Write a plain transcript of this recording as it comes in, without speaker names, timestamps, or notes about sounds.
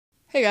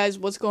Hey guys,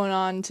 what's going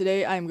on?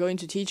 Today I'm going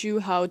to teach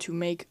you how to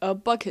make a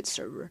Bukkit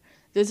server.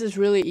 This is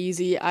really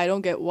easy. I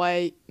don't get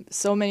why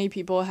so many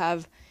people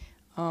have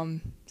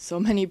so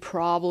many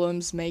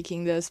problems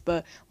making this,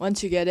 but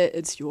once you get it,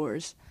 it's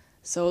yours.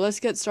 So let's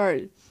get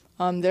started.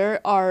 There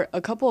are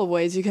a couple of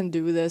ways you can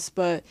do this,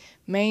 but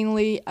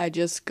mainly I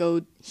just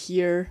go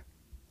here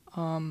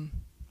and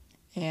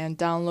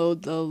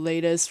download the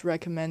latest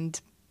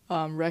recommended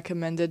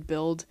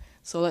build.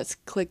 So let's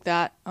click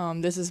that.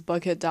 This is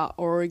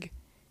Bukkit.org.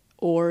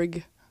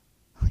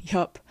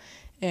 Yup.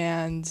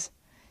 And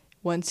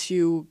once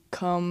you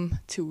come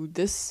to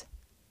this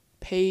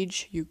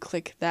page, you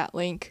click that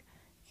link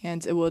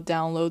and it will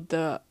download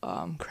the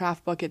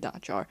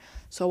CraftBukkit.jar.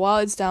 So while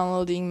it's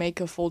downloading,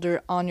 make a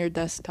folder on your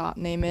desktop,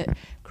 name it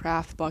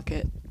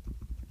CraftBukkit.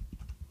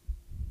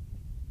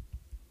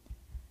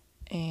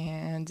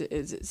 And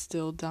is it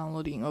still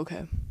downloading?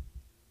 Okay.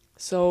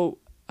 So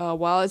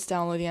while it's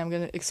downloading, I'm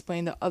going to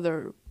explain the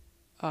other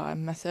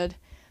method.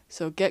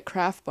 So get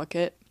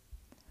CraftBukkit.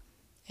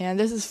 And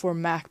this is for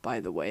Mac, by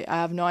the way. I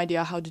have no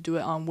idea how to do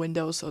it on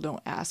Windows, so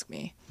don't ask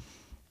me.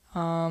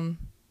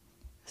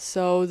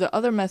 So the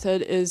other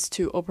method is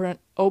to open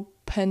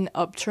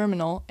up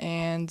Terminal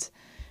and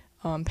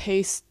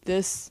paste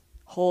this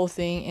whole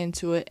thing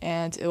into it,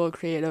 and it will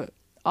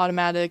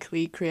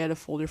automatically create a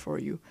folder for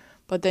you.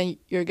 But then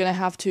you're gonna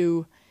have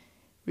to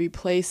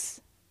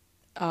replace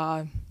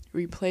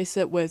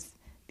it with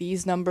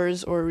these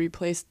numbers, or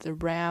replace the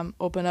RAM.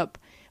 Open up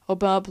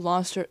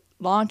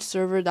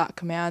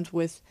launchserver.command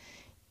with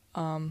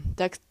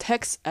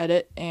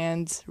Textedit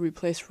and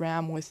replace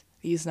RAM with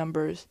these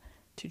numbers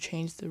to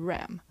change the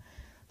RAM.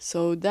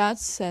 So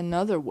that's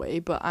another way,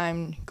 but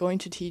I'm going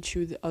to teach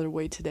you the other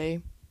way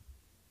today.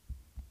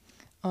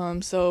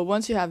 So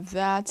once you have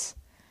that,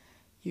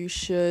 you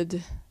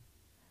should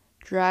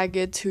drag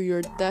it to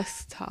your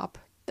desktop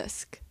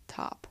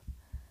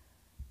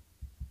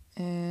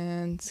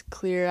and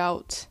clear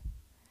out.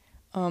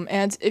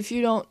 And if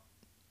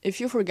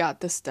you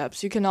forgot the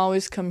steps, you can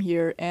always come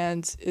here,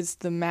 and it's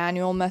the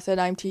manual method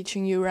I'm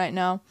teaching you right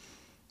now.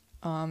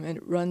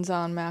 It runs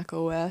on Mac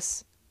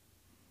OS.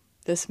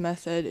 This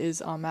method is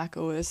on Mac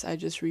OS. I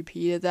just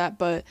repeated that,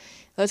 but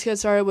let's get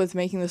started with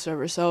making the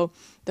server. So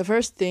the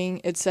first thing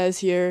it says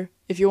here,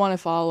 if you want to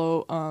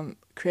follow,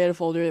 create a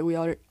folder. We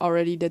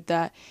already did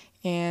that,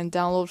 and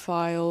download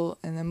file,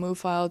 and then move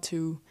file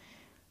to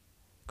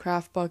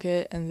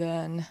CraftBukkit, and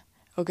then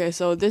okay,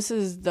 so this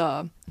is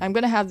I'm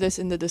going to have this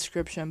in the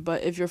description,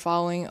 but if you're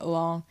following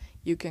along,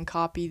 you can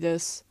copy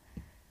this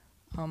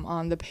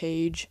on the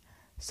page.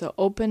 So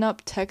open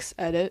up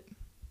Textedit.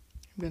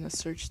 I'm going to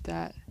search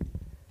that.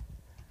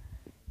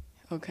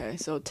 Okay,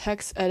 so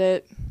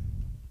Textedit,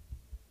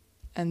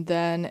 and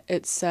then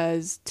it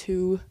says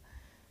the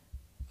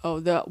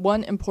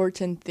one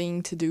important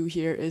thing to do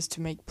here is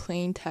to make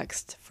plain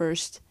text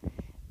first,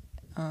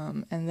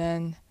 and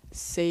then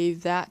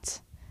save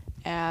that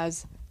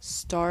as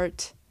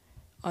start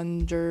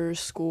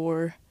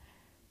underscore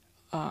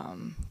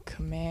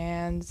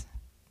command,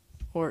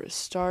 or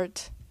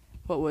start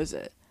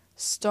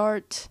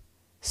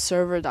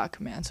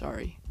server.command,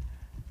 sorry,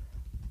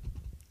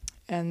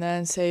 and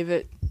then save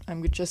it.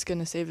 I'm just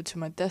gonna save it to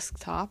my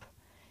desktop,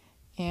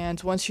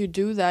 and once you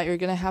do that, you're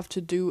gonna have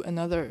to do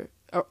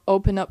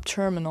open up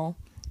Terminal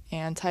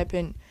and type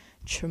in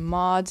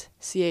chmod,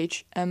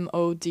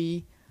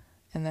 chmod,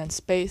 and then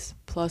space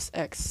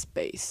 +x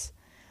space.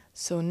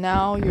 So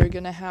now you're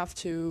gonna have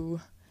to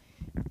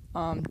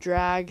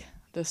drag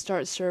the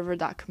start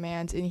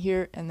server.command in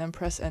here and then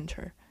press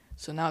enter.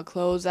 So now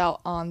close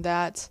out on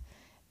that,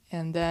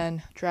 and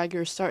then drag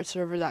your start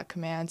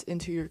server.command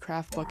into your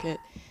CraftBukkit,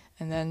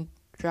 and then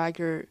drag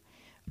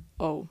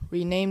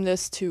rename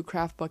this to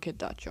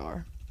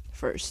CraftBukkit.jar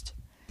first,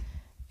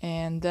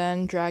 and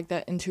then drag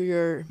that into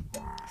your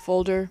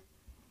folder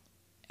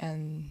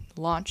and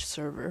launch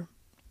server.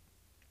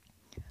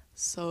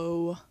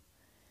 So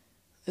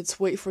let's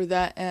wait for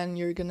that, and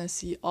you're gonna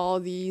see all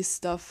these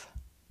stuff,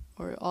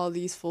 or all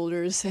these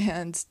folders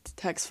and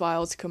text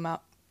files come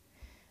out.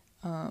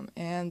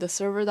 And the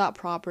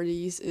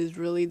server.properties is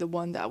really the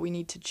one that we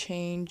need to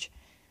change.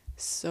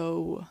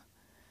 So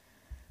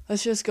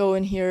let's just go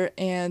in here,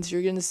 and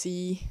you're gonna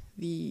see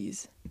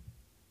these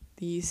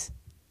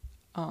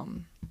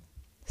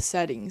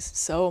settings.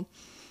 So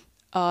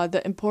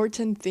the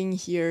important thing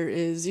here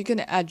is you can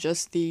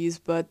adjust these,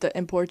 but the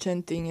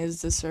important thing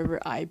is the server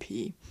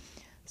IP.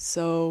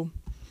 So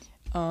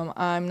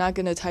I'm not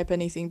gonna type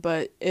anything,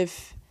 but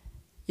if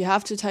you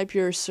have to type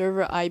your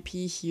server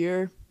IP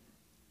here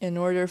in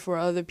order for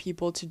other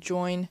people to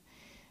join.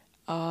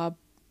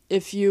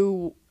 If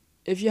you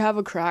have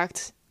a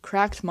cracked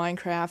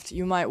Minecraft,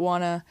 you might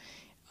wanna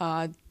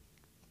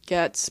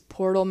get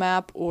Portal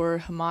Map or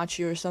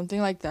Hamachi or something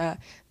like that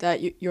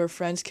your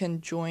friends can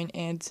join,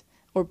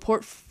 or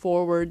port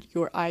forward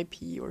your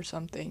IP or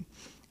something,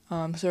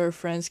 so your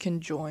friends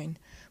can join.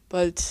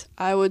 But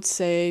I would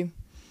say,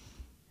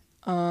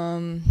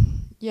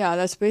 yeah,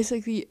 that's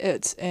basically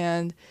it,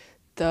 and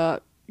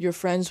your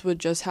friends would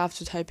just have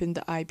to type in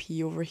the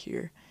IP over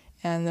here,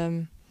 and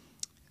then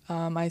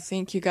I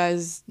think you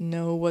guys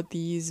know what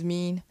these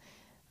mean.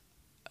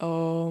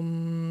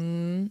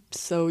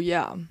 So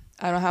yeah,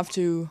 I don't have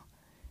to.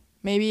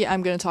 Maybe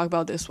I'm gonna talk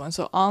about this one.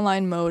 So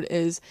online mode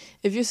is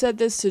if you set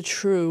this to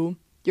true,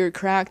 your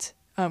cracked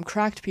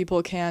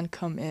people can't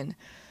come in.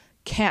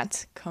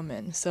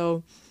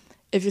 So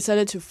if you set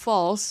it to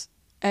false,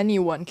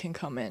 anyone can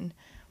come in.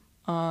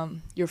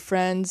 Your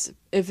friends,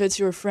 if it's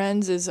your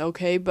friends, is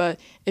okay. But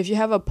if you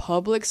have a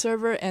public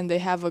server and they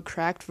have a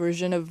cracked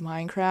version of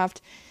Minecraft,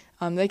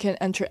 they can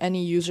enter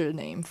any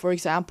username. For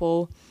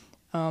example,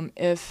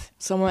 if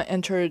someone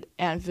entered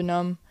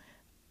Antvenom,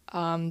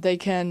 they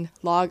can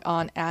log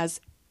on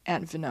as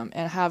Antvenom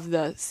and have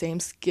the same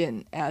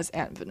skin as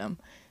Antvenom,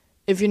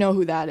 if you know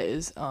who that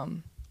is.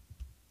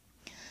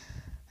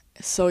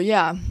 So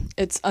yeah,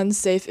 it's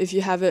unsafe if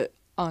you have it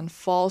on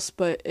false,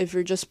 but if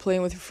you're just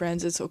playing with your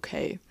friends, it's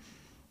okay.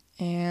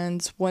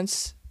 And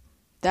once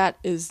that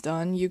is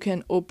done, you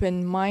can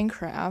open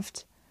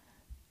Minecraft.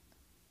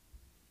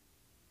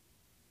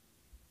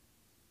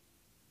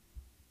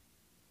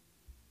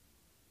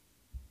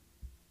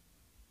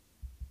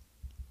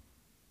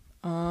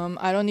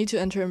 I don't need to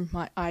enter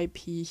my IP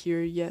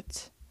here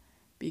yet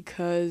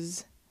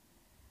because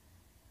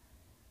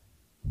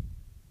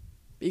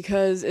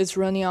it's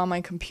running on my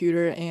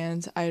computer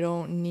and I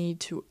don't need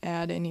to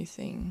add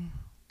anything.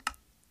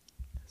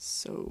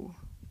 So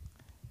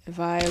if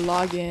I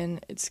log in,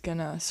 it's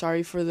gonna,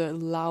 sorry for the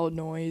loud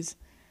noise.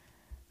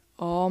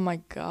 Oh my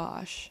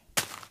gosh.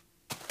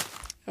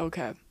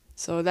 Okay,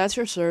 so that's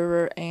your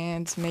server,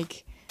 and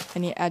make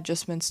any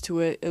adjustments to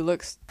it.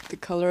 The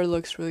color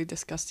looks really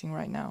disgusting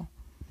right now.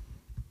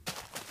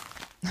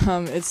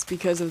 It's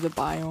because of the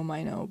biome,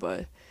 I know,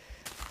 but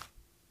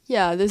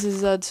yeah, this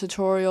is a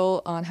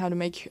tutorial on how to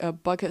make a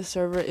Bukkit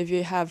server. If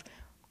you have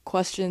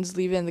questions,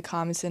 leave it in the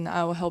comments and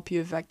I will help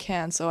you if I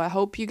can. So I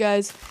hope you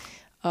guys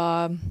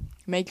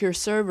make your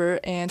server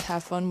and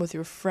have fun with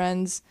your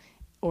friends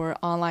or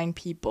online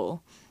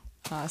people.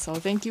 So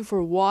thank you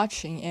for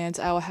watching, and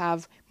I will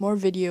have more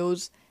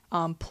videos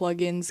on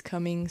plugins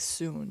coming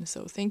soon.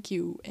 So thank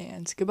you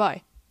and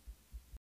goodbye.